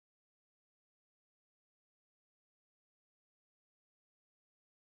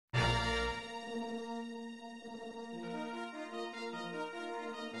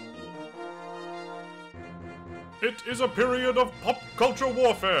It is a period of pop culture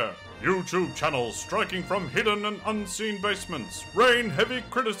warfare. YouTube channels striking from hidden and unseen basements rain heavy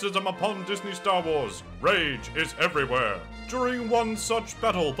criticism upon Disney Star Wars. Rage is everywhere. During one such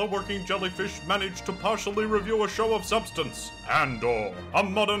battle, the Working Jellyfish managed to partially review a show of substance, Andor, a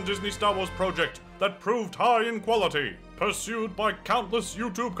modern Disney Star Wars project that proved high in quality. Pursued by countless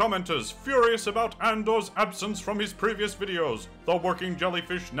YouTube commenters furious about Andor's absence from his previous videos, the Working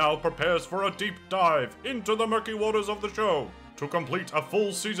Jellyfish now prepares for a deep dive into the murky waters of the show to complete a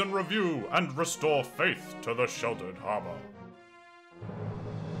full season review and restore faith to the sheltered harbor.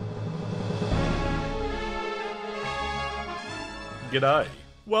 G'day.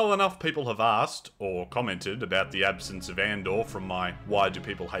 Well, enough people have asked, or commented, about the absence of Andor from my Why Do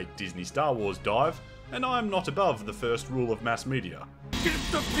People Hate Disney Star Wars dive, and I'm not above the first rule of mass media.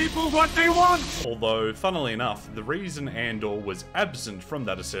 Give the people what they want! Although, funnily enough, the reason Andor was absent from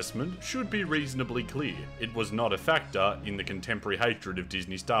that assessment should be reasonably clear. It was not a factor in the contemporary hatred of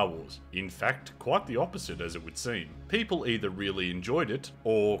Disney Star Wars. In fact, quite the opposite as it would seem. People either really enjoyed it,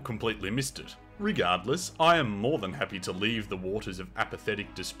 or completely missed it. Regardless, I am more than happy to leave the waters of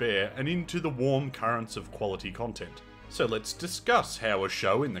apathetic despair and into the warm currents of quality content. So let's discuss how a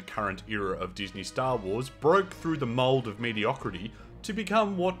show in the current era of Disney Star Wars broke through the mould of mediocrity to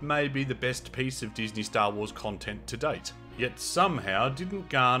become what may be the best piece of Disney Star Wars content to date, yet somehow didn't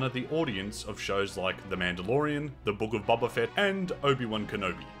garner the audience of shows like The Mandalorian, The Book of Boba Fett, and Obi-Wan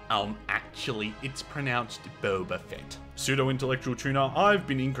Kenobi. Actually, it's pronounced Boba Fett. Pseudo-intellectual tuner, I've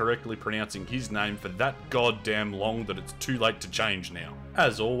been incorrectly pronouncing his name for that goddamn long that it's too late to change now.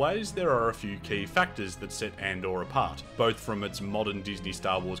 As always, there are a few key factors that set Andor apart, both from its modern Disney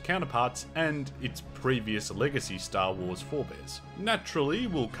Star Wars counterparts and its previous legacy Star Wars forebears. Naturally,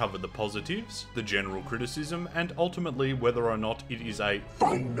 we'll cover the positives, the general criticism, and ultimately whether or not it is a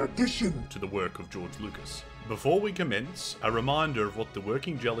fine addition to the work of George Lucas. Before we commence, a reminder of what the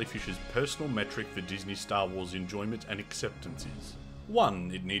Working Jellyfish's personal metric for Disney Star Wars enjoyment and acceptance is.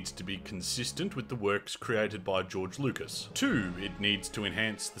 1. It needs to be consistent with the works created by George Lucas. 2. It needs to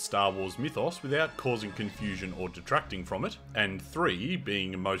enhance the Star Wars mythos without causing confusion or detracting from it. And 3,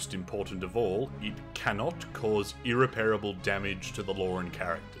 being most important of all, it cannot cause irreparable damage to the lore and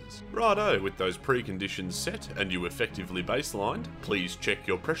characters. Righto, with those preconditions set and you effectively baselined, please check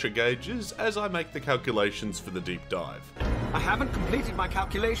your pressure gauges as I make the calculations for the deep dive. I haven't completed my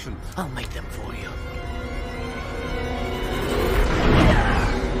calculations. I'll make them for you.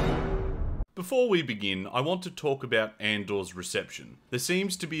 Before we begin, I want to talk about Andor's reception. There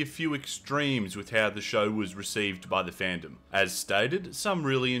seems to be a few extremes with how the show was received by the fandom. As stated, some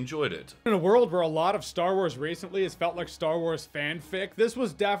really enjoyed it. In a world where a lot of Star Wars recently has felt like Star Wars fanfic, this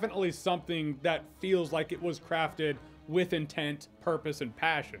was definitely something that feels like it was crafted with intent, purpose, and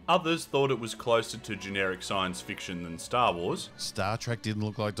passion. Others thought it was closer to generic science fiction than Star Wars. Star Trek didn't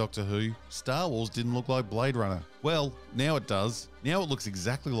look like Doctor Who. Star Wars didn't look like Blade Runner. Well, now it does. Now it looks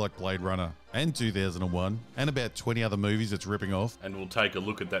exactly like Blade Runner, and 2001, and about 20 other movies it's ripping off. And we'll take a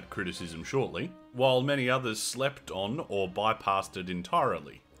look at that criticism shortly, while many others slept on or bypassed it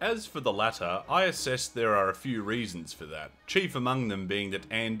entirely. As for the latter, I assess there are a few reasons for that, chief among them being that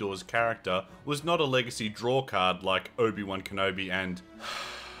Andor's character was not a legacy drawcard like Obi-Wan Kenobi and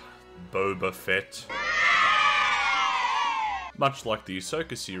Boba Fett. Much like the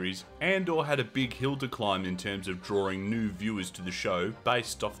Ahsoka series, Andor had a big hill to climb in terms of drawing new viewers to the show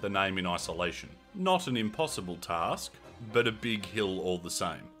based off the name in isolation. Not an impossible task, but a big hill all the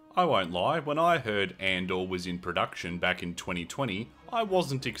same. I won't lie, when I heard Andor was in production back in 2020, I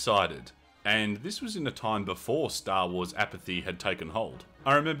wasn't excited. And this was in a time before Star Wars apathy had taken hold.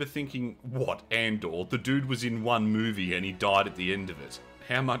 I remember thinking, what, Andor? The dude was in one movie and he died at the end of it.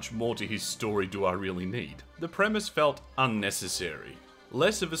 How much more to his story do I really need? The premise felt unnecessary.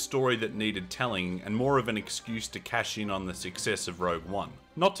 Less of a story that needed telling and more of an excuse to cash in on the success of Rogue One.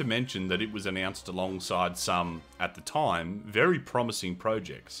 Not to mention that it was announced alongside some, at the time, very promising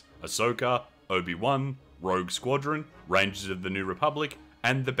projects. Ahsoka, Obi-Wan, Rogue Squadron, Rangers of the New Republic,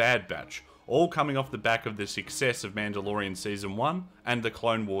 and The Bad Batch, all coming off the back of the success of Mandalorian Season 1 and The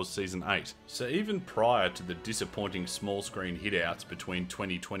Clone Wars Season 8. So even prior to the disappointing small screen hitouts between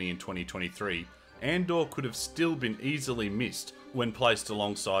 2020 and 2023, Andor could have still been easily missed when placed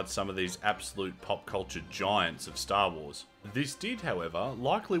alongside some of these absolute pop culture giants of Star Wars. This did, however,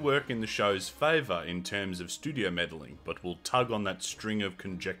 likely work in the show's favour in terms of studio meddling, but we'll tug on that string of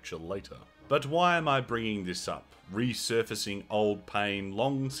conjecture later. But why am I bringing this up? Resurfacing old pain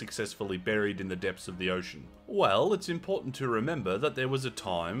long successfully buried in the depths of the ocean. Well, it's important to remember that there was a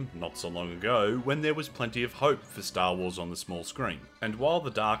time, not so long ago, when there was plenty of hope for Star Wars on the small screen. And while the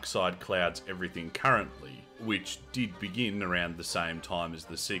dark side clouds everything currently, which did begin around the same time as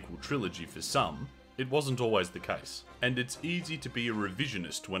the sequel trilogy for some, it wasn't always the case. And it's easy to be a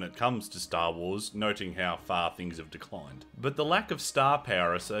revisionist when it comes to Star Wars, noting how far things have declined. But the lack of star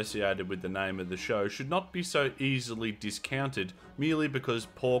power associated with the name of the show should not be so easily discounted merely because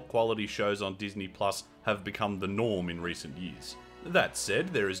poor quality shows on Disney Plus have become the norm in recent years. That said,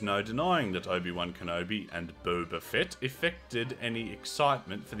 there is no denying that Obi-Wan Kenobi and Boba Fett affected any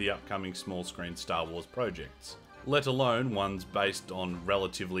excitement for the upcoming small-screen Star Wars projects, let alone ones based on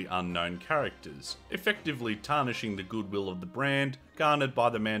relatively unknown characters, effectively tarnishing the goodwill of the brand garnered by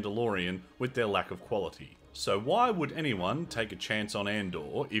The Mandalorian with their lack of quality. So why would anyone take a chance on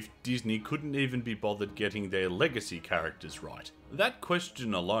Andor if Disney couldn't even be bothered getting their legacy characters right? That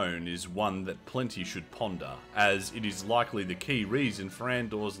question alone is one that plenty should ponder, as it is likely the key reason for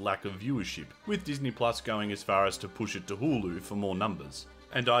Andor's lack of viewership, with Disney Plus going as far as to push it to Hulu for more numbers.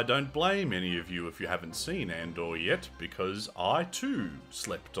 And I don't blame any of you if you haven't seen Andor yet, because I too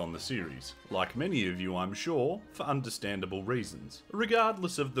slept on the series. Like many of you, I'm sure, for understandable reasons.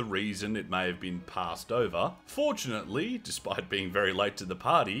 Regardless of the reason it may have been passed over, fortunately, despite being very late to the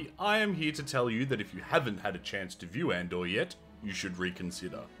party, I am here to tell you that if you haven't had a chance to view Andor yet, you should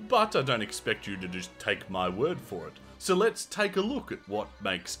reconsider. But I don't expect you to just take my word for it. So let's take a look at what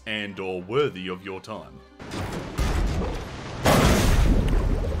makes Andor worthy of your time.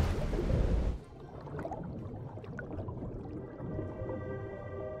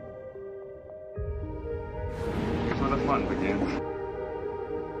 Fun begins.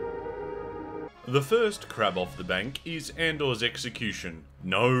 The first crab off the bank is Andor's execution.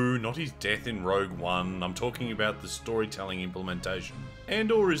 No, not his death in Rogue One, I'm talking about the storytelling implementation.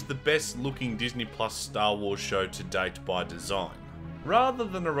 Andor is the best looking Disney Plus Star Wars show to date by design. Rather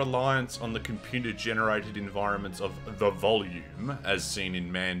than a reliance on the computer-generated environments of the volume, as seen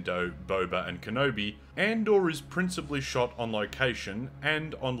in Mando, Boba and Kenobi, Andor is principally shot on location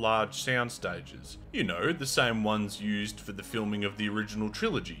and on large sound stages. You know, the same ones used for the filming of the original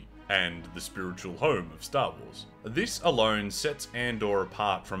trilogy, and the spiritual home of Star Wars. This alone sets Andor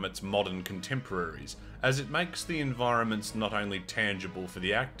apart from its modern contemporaries, as it makes the environments not only tangible for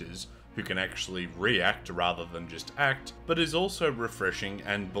the actors, who can actually react rather than just act, but is also refreshing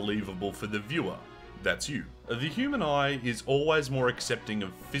and believable for the viewer. That's you. The human eye is always more accepting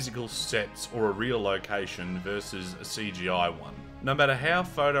of physical sets or a real location versus a CGI one, no matter how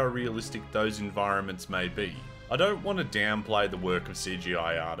photorealistic those environments may be. I don't want to downplay the work of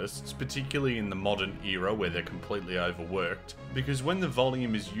CGI artists, particularly in the modern era where they're completely overworked, because when the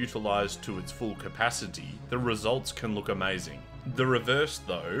volume is utilised to its full capacity, the results can look amazing. The reverse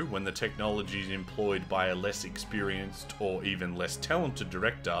though, when the technology is employed by a less experienced or even less talented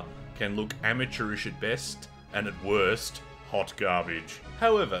director, can look amateurish at best, and at worst, hot garbage.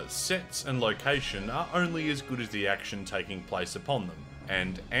 However, sets and location are only as good as the action taking place upon them,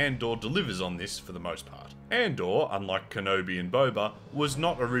 and Andor delivers on this for the most part. Andor, unlike Kenobi and Boba, was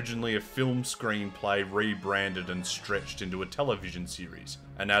not originally a film screenplay rebranded and stretched into a television series,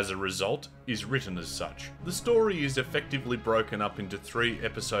 and as a result, is written as such. The story is effectively broken up into 3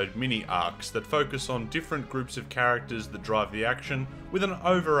 episode mini-arcs that focus on different groups of characters that drive the action, with an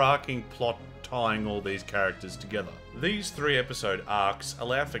overarching plot tying all these characters together. These 3 episode arcs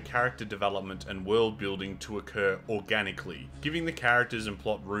allow for character development and world building to occur organically, giving the characters and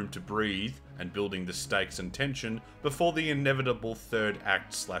plot room to breathe and building the stakes and tension before the inevitable 3rd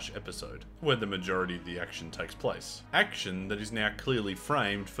act/episode, where the majority of the action takes place. Action that is now clearly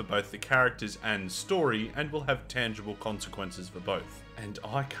framed for both the characters and story and will have tangible consequences for both. And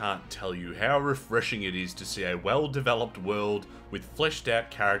I can't tell you how refreshing it is to see a well-developed world with fleshed out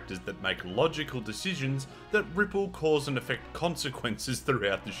characters that make logical decisions that ripple, cause and affect consequences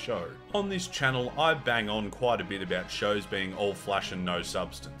throughout the show. On this channel, I bang on quite a bit about shows being all flash and no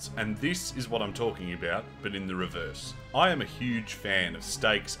substance, and this is what I'm talking about, but in the reverse. I am a huge fan of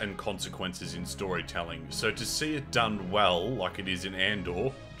stakes and consequences in storytelling, so to see it done well, like it is in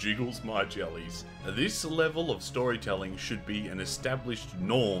Andor, jiggles my jellies. This level of storytelling should be an established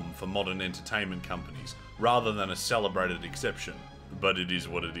norm for modern entertainment companies, rather than a celebrated exception. But it is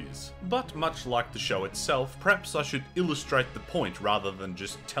what it is. But much like the show itself, perhaps I should illustrate the point rather than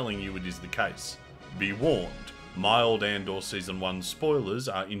just telling you it is the case. Be warned, mild Andor Season 1 spoilers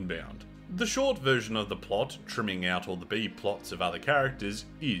are inbound. The short version of the plot, trimming out all the B-plots of other characters,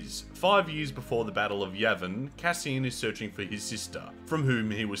 is 5 years before the Battle of Yavin, Cassian is searching for his sister, from whom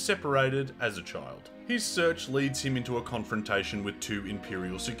he was separated as a child. His search leads him into a confrontation with 2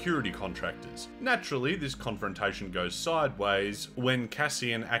 Imperial security contractors. Naturally, this confrontation goes sideways when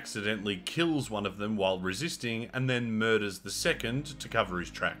Cassian accidentally kills one of them while resisting and then murders the second to cover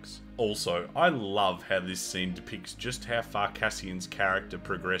his tracks. Also, I love how this scene depicts just how far Cassian's character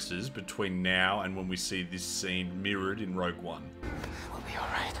progresses between now and when we see this scene mirrored in Rogue One. We'll be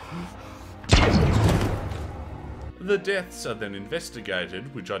alright. The deaths are then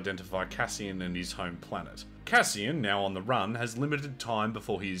investigated, which identify Cassian and his home planet. Cassian, now on the run, has limited time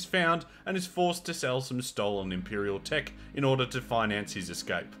before he is found and is forced to sell some stolen Imperial tech in order to finance his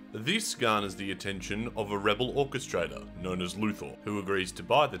escape. This garners the attention of a rebel orchestrator known as Luthor, who agrees to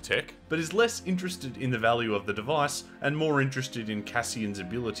buy the tech, but is less interested in the value of the device and more interested in Cassian's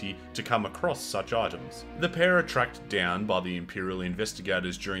ability to come across such items. The pair are tracked down by the Imperial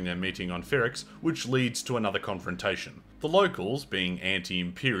investigators during their meeting on Ferrix, which leads to another confrontation. The locals, being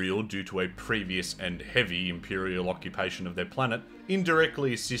anti-Imperial due to a previous and heavy Imperial occupation of their planet,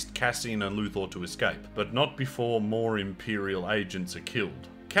 indirectly assist Cassian and Luthor to escape, but not before more Imperial agents are killed.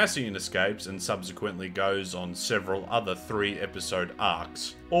 Cassian escapes and subsequently goes on several other 3-episode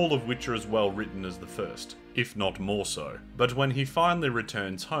arcs, all of which are as well written as the first, if not more so. But when he finally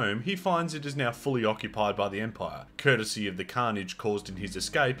returns home, he finds it is now fully occupied by the Empire, courtesy of the carnage caused in his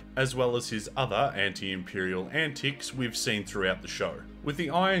escape, as well as his other anti-Imperial antics we've seen throughout the show. With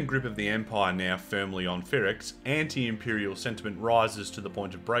the iron grip of the Empire now firmly on Ferrix, anti-Imperial sentiment rises to the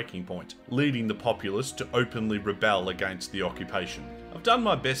point of breaking point, leading the populace to openly rebel against the occupation. I've done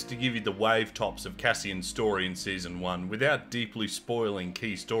my best to give you the wave tops of Cassian's story in Season 1 without deeply spoiling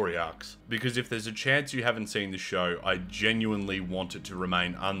key story arcs, because if there's a chance you haven't seen the show, I genuinely want it to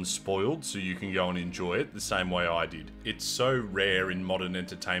remain unspoiled so you can go and enjoy it the same way I did. It's so rare in modern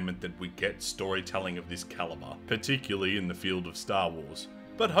entertainment that we get storytelling of this caliber, particularly in the field of Star Wars.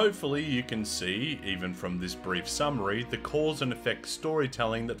 But hopefully you can see, even from this brief summary, the cause and effect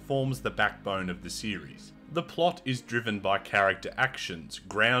storytelling that forms the backbone of the series. The plot is driven by character actions,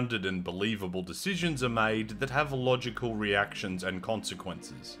 grounded and believable decisions are made that have logical reactions and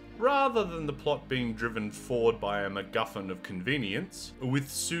consequences, rather than the plot being driven forward by a MacGuffin of convenience, with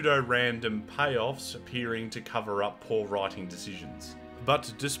pseudo-random payoffs appearing to cover up poor writing decisions.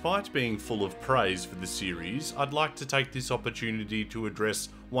 But despite being full of praise for the series, I'd like to take this opportunity to address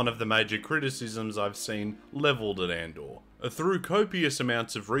one of the major criticisms I've seen levelled at Andor. Through copious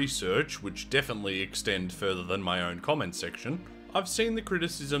amounts of research, which definitely extend further than my own comment section, I've seen the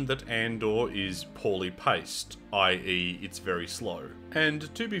criticism that Andor is poorly paced, i.e. it's very slow.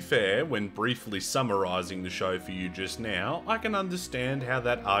 And to be fair, when briefly summarising the show for you just now, I can understand how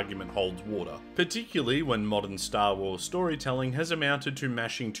that argument holds water, particularly when modern Star Wars storytelling has amounted to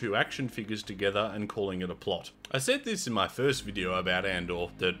mashing 2 action figures together and calling it a plot. I said this in my first video about Andor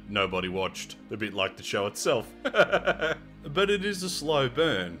that nobody watched, a bit like the show itself. But it is a slow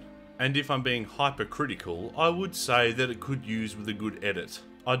burn. And if I'm being hypercritical, I would say that it could use with a good edit.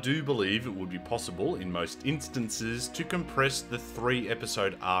 I do believe it would be possible in most instances to compress the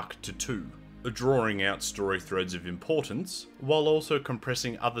 3-episode arc to 2, drawing out story threads of importance, while also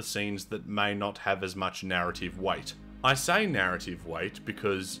compressing other scenes that may not have as much narrative weight. I say narrative weight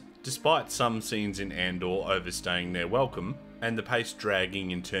because, despite some scenes in Andor overstaying their welcome, and the pace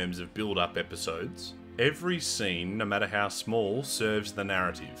dragging in terms of build-up episodes, every scene, no matter how small, serves the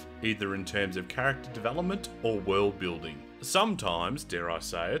narrative, either in terms of character development or world building. Sometimes, dare I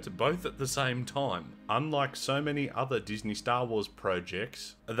say it, both at the same time, unlike so many other Disney Star Wars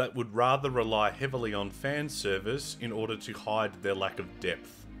projects that would rather rely heavily on fan service in order to hide their lack of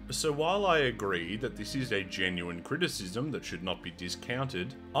depth. So while I agree that this is a genuine criticism that should not be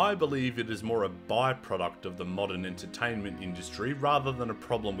discounted, I believe it is more a byproduct of the modern entertainment industry rather than a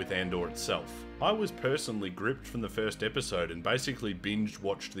problem with Andor itself. I was personally gripped from the first episode and basically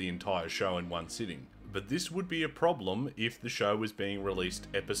binge-watched the entire show in one sitting. But this would be a problem if the show was being released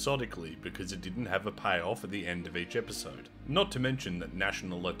episodically because it didn't have a payoff at the end of each episode. Not to mention that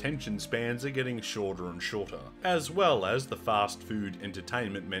national attention spans are getting shorter and shorter, as well as the fast food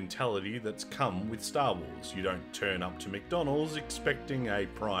entertainment mentality that's come with Star Wars. You don't turn up to McDonald's expecting a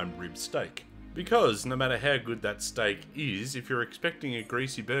prime rib steak. Because no matter how good that steak is, if you're expecting a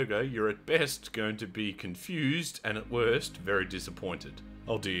greasy burger, you're at best going to be confused and at worst very disappointed.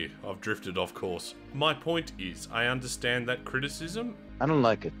 Oh dear, I've drifted off course. My point is, I understand that criticism. I don't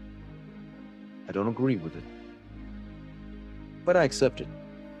like it. I don't agree with it. But I accept it.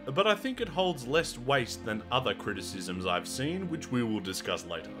 But I think it holds less weight than other criticisms I've seen, which we will discuss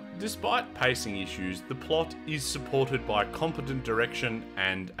later. Despite pacing issues, the plot is supported by competent direction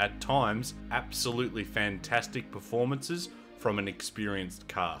and, at times, absolutely fantastic performances from an experienced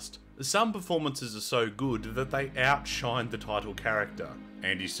cast. Some performances are so good that they outshine the title character,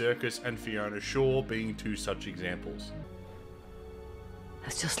 Andy Serkis and Fiona Shaw being 2 such examples.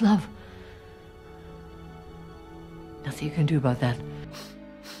 That's just love. Nothing you can do about that.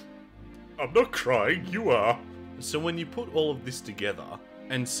 I'm not crying, you are. So when you put all of this together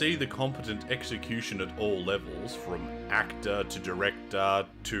and see the competent execution at all levels, from actor to director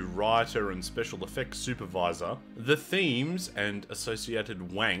to writer and special effects supervisor, the themes and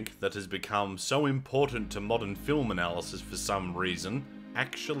associated wank that has become so important to modern film analysis for some reason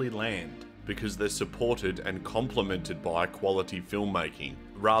actually land, because they're supported and complemented by quality filmmaking,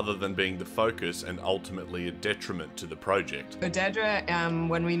 rather than being the focus and ultimately a detriment to the project. So Dedra,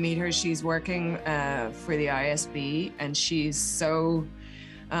 when we meet her, she's working for the ISB, and she's so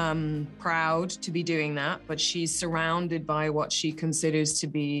proud to be doing that, but she's surrounded by what she considers to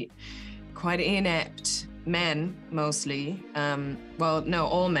be quite inept men, mostly. Well, no,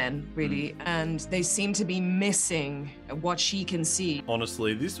 all men, really. And they seem to be missing what she can see.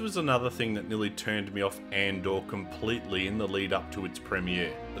 Honestly, this was another thing that nearly turned me off Andor completely in the lead up to its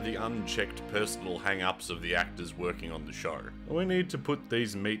premiere. The unchecked personal hang-ups of the actors working on the show. We need to put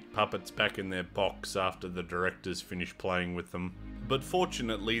these meat puppets back in their box after the directors finish playing with them. But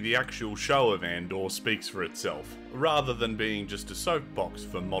fortunately, the actual show of Andor speaks for itself, rather than being just a soapbox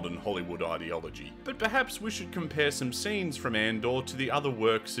for modern Hollywood ideology. But perhaps we should compare some scenes from Andor to the other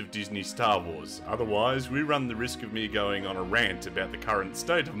works of Disney Star Wars, otherwise we run the risk of me going on a rant about the current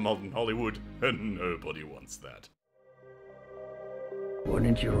state of modern Hollywood, and nobody wants that.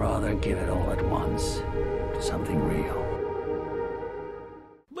 Wouldn't you rather give it all at once to something real?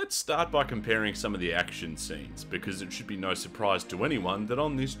 Let's start by comparing some of the action scenes, because it should be no surprise to anyone that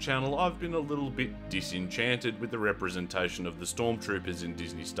on this channel I've been a little bit disenchanted with the representation of the Stormtroopers in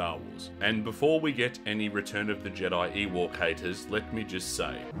Disney Star Wars. And before we get any Return of the Jedi Ewok haters, let me just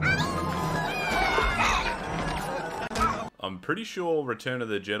say, I'm pretty sure Return of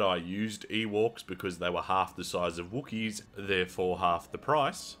the Jedi used Ewoks because they were half the size of Wookiees, therefore half the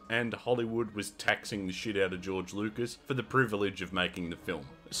price, and Hollywood was taxing the shit out of George Lucas for the privilege of making the film.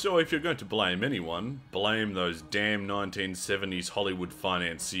 So if you're going to blame anyone, blame those damn 1970s Hollywood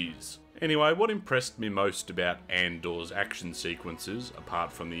financiers. Anyway, what impressed me most about Andor's action sequences,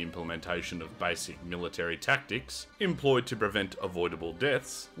 apart from the implementation of basic military tactics employed to prevent avoidable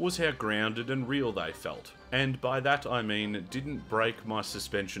deaths, was how grounded and real they felt. And by that I mean didn't break my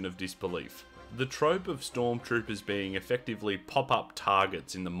suspension of disbelief. The trope of stormtroopers being effectively pop-up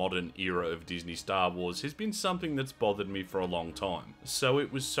targets in the modern era of Disney Star Wars has been something that's bothered me for a long time. So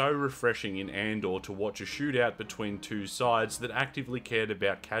it was so refreshing in Andor to watch a shootout between two sides that actively cared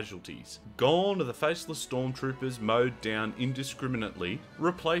about casualties. Gone are the faceless stormtroopers mowed down indiscriminately,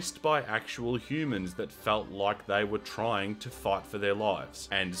 replaced by actual humans that felt like they were trying to fight for their lives.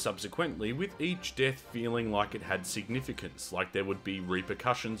 And subsequently, with each death feeling like it had significance, like there would be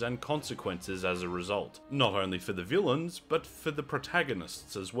repercussions and consequences as a result, not only for the villains, but for the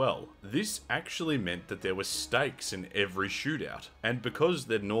protagonists as well. This actually meant that there were stakes in every shootout, and because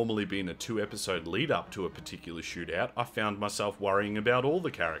there'd normally been a 2-episode lead up to a particular shootout, I found myself worrying about all the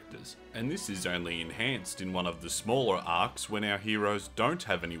characters. And this is only enhanced in one of the smaller arcs when our heroes don't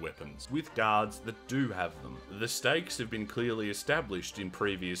have any weapons, with guards that do have them. The stakes have been clearly established in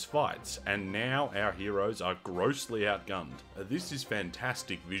previous fights, and now our heroes are grossly outgunned. This is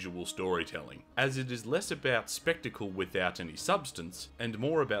fantastic visual storytelling, as it is less about spectacle without any substance, and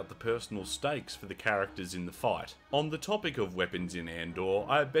more about the personal stakes for the characters in the fight. On the topic of weapons in Andor,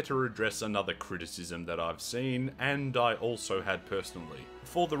 I better address another criticism that I've seen, and I also had personally.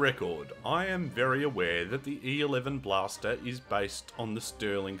 For the record, I am very aware that the E11 blaster is based on the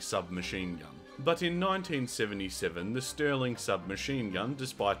Sterling submachine gun. But in 1977, the Sterling submachine gun,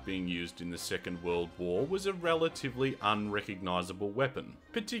 despite being used in the Second World War, was a relatively unrecognisable weapon,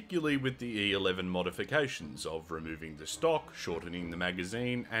 particularly with the E11 modifications of removing the stock, shortening the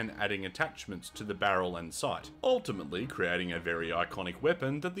magazine, and adding attachments to the barrel and sight, ultimately creating a very iconic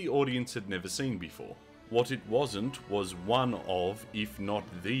weapon that the audience had never seen before. What it wasn't was one of, if not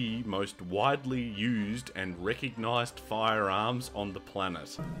the, most widely used and recognised firearms on the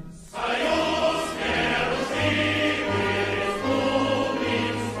planet.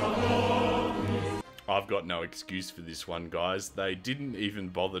 I've got no excuse for this one, guys. They didn't even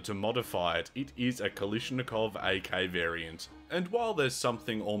bother to modify it. It is a Kalashnikov AK variant. And while there's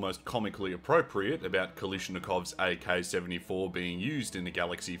something almost comically appropriate about Kalashnikov's AK-74 being used in a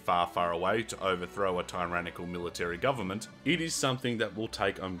galaxy far, far away to overthrow a tyrannical military government, it is something that will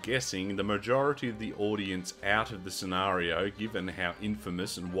take, I'm guessing, the majority of the audience out of the scenario, given how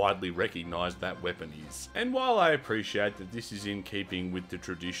infamous and widely recognised that weapon is. And while I appreciate that this is in keeping with the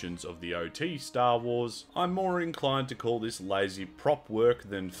traditions of the OT Star Wars, Wars. I'm more inclined to call this lazy prop work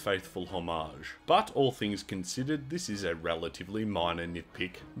than faithful homage. But all things considered, this is a relatively minor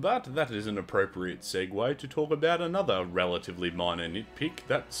nitpick. But that is an appropriate segue to talk about another relatively minor nitpick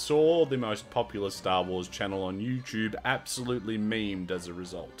that saw the most popular Star Wars channel on YouTube absolutely memed as a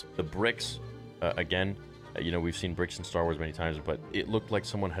result. The bricks, again, you know, we've seen bricks in Star Wars many times, but it looked like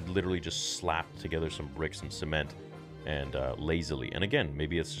someone had literally just slapped together some bricks and cement and lazily. And again,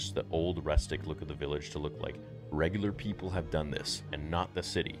 maybe it's just the old rustic look of the village to look like regular people have done this and not the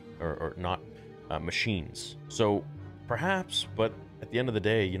city or not machines. So perhaps, but at the end of the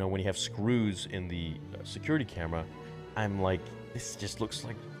day, you know, when you have screws in the security camera, I'm like, this just looks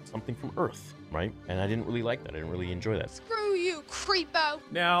like something from Earth, right? And I didn't really like that. I didn't really enjoy that. Screw you, creepo!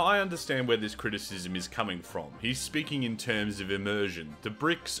 Now, I understand where this criticism is coming from. He's speaking in terms of immersion. The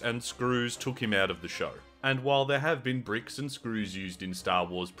bricks and screws took him out of the show. And while there have been bricks and screws used in Star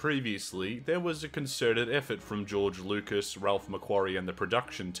Wars previously, there was a concerted effort from George Lucas, Ralph McQuarrie and the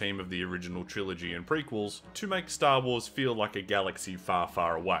production team of the original trilogy and prequels to make Star Wars feel like a galaxy far,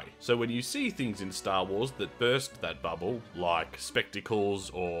 far away. So when you see things in Star Wars that burst that bubble, like spectacles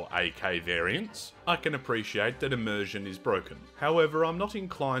or AK variants, I can appreciate that immersion is broken. However, I'm not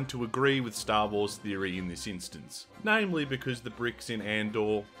inclined to agree with Star Wars theory in this instance. Namely because the bricks in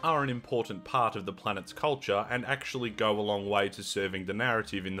Andor are an important part of the planet's culture and actually go a long way to serving the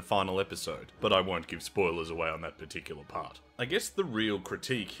narrative in the final episode, but I won't give spoilers away on that particular part. I guess the real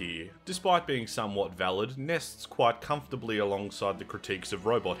critique here, despite being somewhat valid, nests quite comfortably alongside the critiques of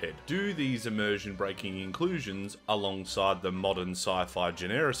Robothead. Do these immersion-breaking inclusions, alongside the modern sci-fi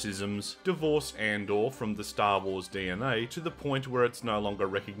genericisms, divorce Andor from the Star Wars DNA to the point where it's no longer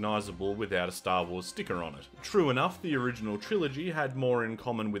recognisable without a Star Wars sticker on it? True enough, the original trilogy had more in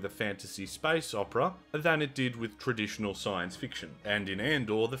common with a fantasy space opera than it did with traditional science fiction, and in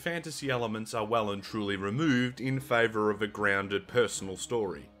Andor the fantasy elements are well and truly removed in favour of a grounded personal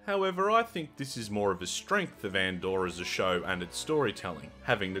story. However, I think this is more of a strength of Andor as a show and its storytelling,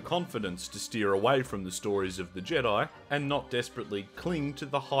 having the confidence to steer away from the stories of the Jedi and not desperately cling to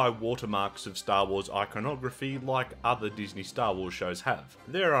the high watermarks of Star Wars iconography like other Disney Star Wars shows have.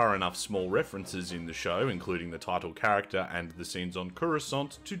 There are enough small references in the show, including the title character and the scenes on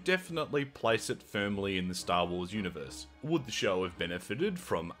Coruscant, to definitely place it firmly in the Star Wars universe. Would the show have benefited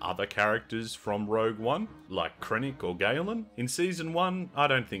from other characters from Rogue One, like Krennic or Galen? In Season 1, I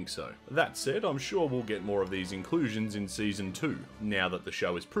don't think so. That said, I'm sure we'll get more of these inclusions in Season 2, now that the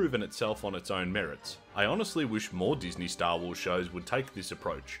show has proven itself on its own merits. I honestly wish more Disney Star Wars shows would take this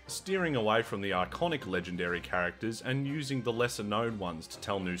approach, steering away from the iconic legendary characters and using the lesser known ones to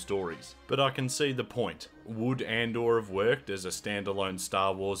tell new stories. But I can see the point. Would Andor have worked as a standalone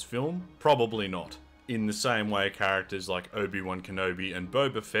Star Wars film? Probably not. In the same way characters like Obi-Wan Kenobi and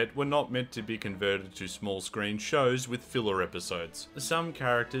Boba Fett were not meant to be converted to small screen shows with filler episodes. Some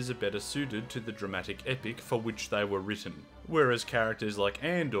characters are better suited to the dramatic epic for which they were written, whereas characters like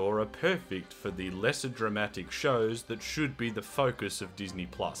Andor are perfect for the lesser dramatic shows that should be the focus of Disney+,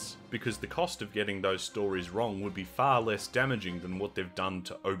 because the cost of getting those stories wrong would be far less damaging than what they've done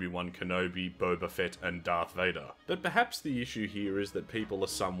to Obi-Wan Kenobi, Boba Fett and Darth Vader. But perhaps the issue here is that people are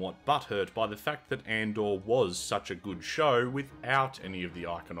somewhat butthurt by the fact that Andor was such a good show without any of the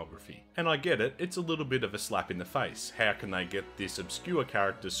iconography. And I get it, it's a little bit of a slap in the face. How can they get this obscure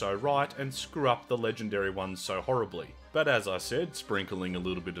character so right and screw up the legendary ones so horribly? But as I said, sprinkling a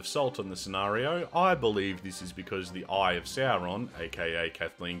little bit of salt on the scenario, I believe this is because the Eye of Sauron, aka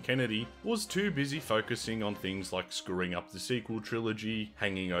Kathleen Kennedy, was too busy focusing on things like screwing up the sequel trilogy,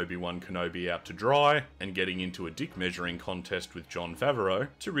 hanging Obi-Wan Kenobi out to dry, and getting into a dick measuring contest with Jon Favreau,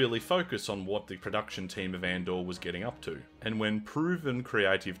 to really focus on what the production team of Andor was getting up to. And when proven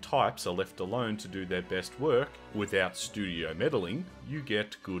creative types are left alone to do their best work, without studio meddling, you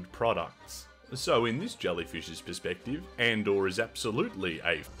get good products. So in this jellyfish's perspective, Andor is absolutely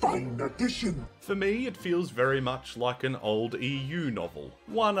a fine addition. For me, it feels very much like an old EU novel.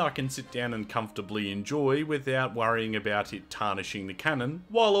 One I can sit down and comfortably enjoy without worrying about it tarnishing the canon,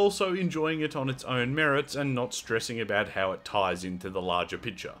 while also enjoying it on its own merits and not stressing about how it ties into the larger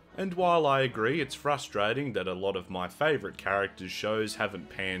picture. And while I agree it's frustrating that a lot of my favourite characters' shows haven't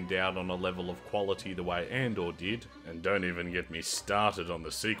panned out on a level of quality the way Andor did, and don't even get me started on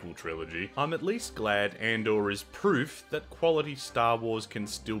the sequel trilogy, I'm at least glad Andor is proof that quality Star Wars can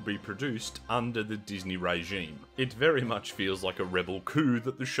still be produced under the Disney regime. It very much feels like a rebel coup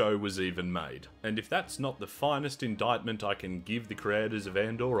that the show was even made. And if that's not the finest indictment I can give the creators of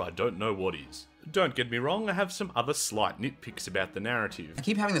Andor, I don't know what is. Don't get me wrong, I have some other slight nitpicks about the narrative. I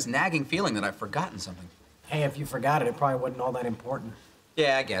keep having this nagging feeling that I've forgotten something. Hey, if you forgot it, it probably wasn't all that important.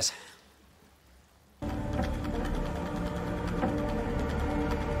 Yeah, I guess.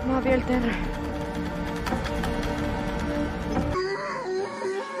 Muovi il terra.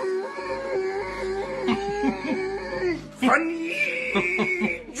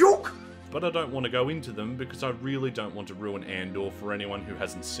 Funny joke! But I don't want to go into them because I really don't want to ruin Andor for anyone who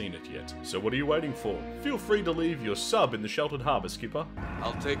hasn't seen it yet. So what are you waiting for? Feel free to leave your sub in the sheltered harbour, Skipper.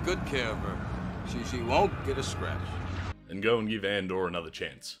 I'll take good care of her. She won't get a scratch. And go and give Andor another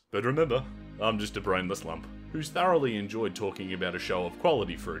chance. But remember, I'm just a brainless lump who's thoroughly enjoyed talking about a show of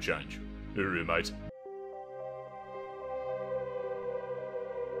quality for a change. Hooroo, mate.